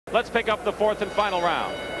Let's pick up the fourth and final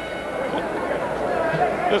round.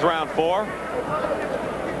 Here's round 4.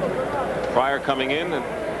 Pryor coming in,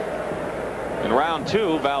 and in round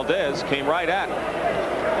 2, Valdez came right at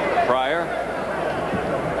Pryor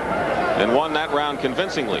and won that round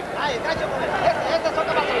convincingly.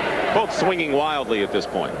 Both swinging wildly at this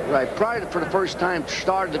point. Right. Pryor, for the first time,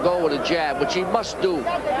 started to go with a jab, which he must do,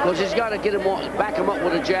 because he's got to get him on, back him up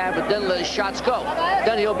with a jab, and then let his shots go.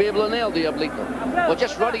 Then he'll be able to nail the oblique. But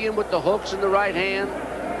just running in with the hooks in the right hand,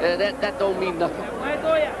 that don't mean nothing.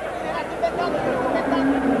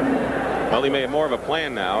 Well, he may have more of a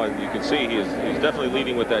plan now, and you can see he's definitely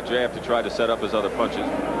leading with that jab to try to set up his other punches.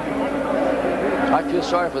 I feel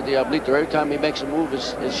sorry for the oblique. Every time he makes a move,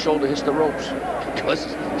 his shoulder hits the ropes, because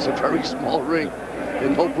it's a very small ring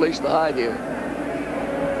and no place to hide here.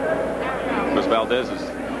 Because Valdez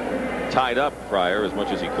is tied up Pryor as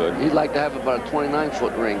much as he could. He'd like to have about a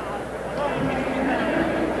 29-foot ring.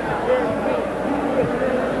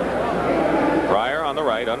 Pryor on the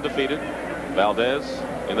right, undefeated. Valdez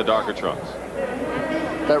in the darker trunks.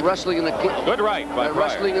 That wrestling in the good right by Pryor.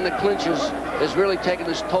 Wrestling in the clinches is really taking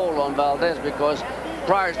its toll on Valdez, because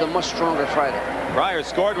Pryor's the much stronger fighter. Pryor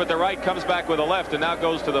scored with the right, comes back with the left, and now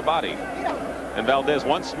goes to the body. And Valdez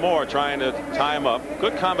once more trying to tie him up.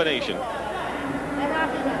 Good combination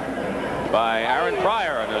by Aaron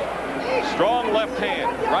Pryor, and a strong left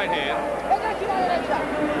hand, right hand.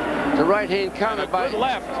 The right hand countered by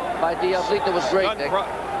Diablito was great.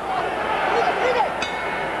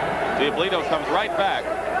 Diablito comes right back.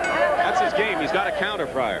 That's his game. He's got to counter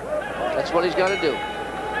Pryor. That's what he's got to do.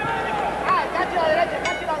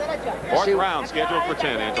 Fourth round scheduled for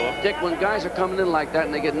 10, Angelo. Dick, when guys are coming in like that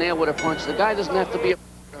and they get nailed with a punch, the guy doesn't have to be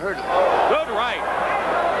hurt. Good right.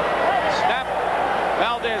 Snap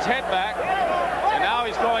Valdez head back. And now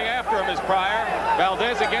he's going after him as Pryor.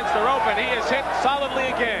 Valdez against the rope, and he is hit solidly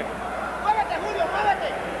again.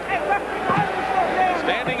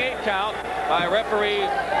 Standing 8 count by referee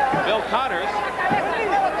Bill Connors.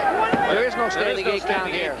 There is no standing 8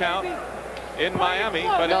 count here. In Miami,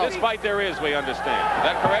 but in this fight there is, we understand. Is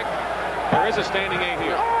that correct? There is a standing 8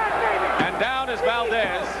 here. And down is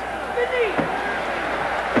Valdez.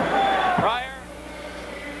 Pryor.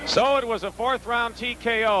 So it was a 4th round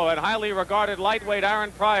TKO, and highly regarded lightweight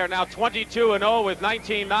Aaron Pryor, now 22-0 with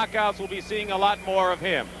 19 knockouts. We'll be seeing a lot more of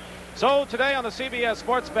him. So today on the CBS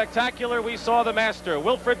Sports Spectacular, we saw the master,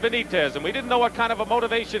 Wilfred Benitez, and we didn't know what kind of a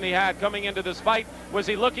motivation he had coming into this fight. Was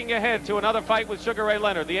he looking ahead to another fight with Sugar Ray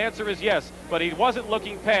Leonard? The answer is yes, but he wasn't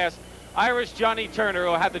looking past Irish Johnny Turner,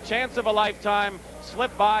 who had the chance of a lifetime,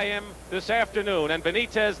 slip by him this afternoon. And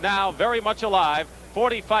Benitez now very much alive,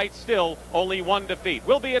 40 fights still, only 1 defeat.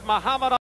 We'll be at Muhammad